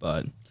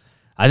 But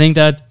I think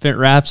that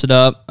wraps it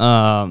up.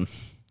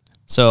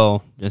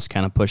 So, just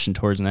kind of pushing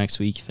towards next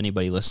week, if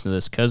anybody listened to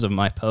this because of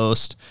my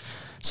post.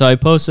 So, I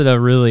posted a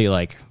really,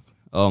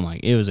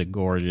 it was a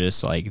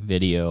gorgeous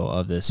video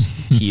of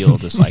this teal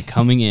just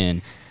coming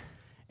in,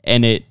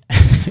 and it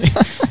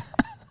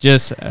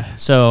just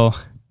so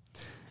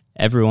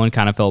everyone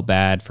kind of felt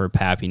bad for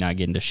Pappy not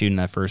getting to shoot in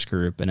that first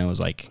group, and it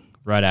was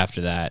right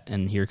after that,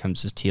 and here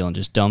comes this teal and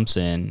just dumps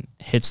in,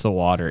 hits the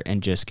water,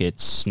 and just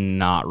gets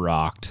snot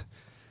rocked.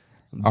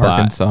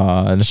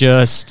 Arkansas,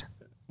 just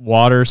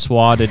water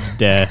swatted to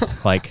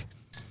death.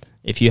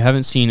 If you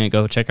haven't seen it,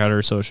 go check out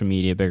our social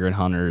media, Bigger Than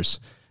Hunters.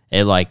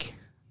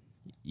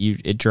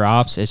 It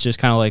drops. It's just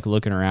kind of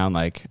looking around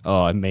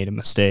oh, I made a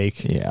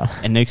mistake. Yeah.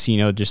 And next thing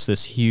you know, just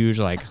this huge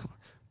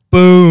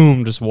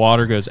boom, just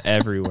water goes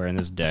everywhere, and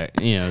this duck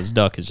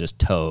is just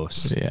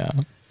toast. Yeah.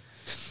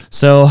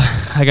 So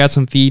I got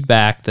some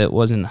feedback that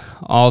wasn't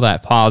all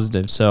that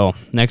positive. So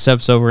next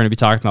episode, we're going to be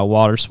talking about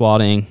water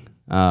swatting.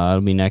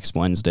 It'll be next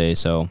Wednesday,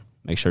 so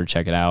make sure to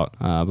check it out.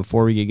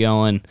 Before we get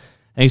going,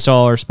 thanks to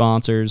all our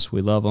sponsors.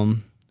 We love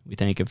them. We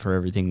thank them for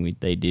everything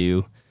they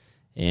do.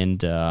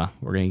 And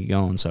we're going to get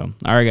going. So,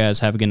 all right, guys,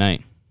 have a good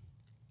night.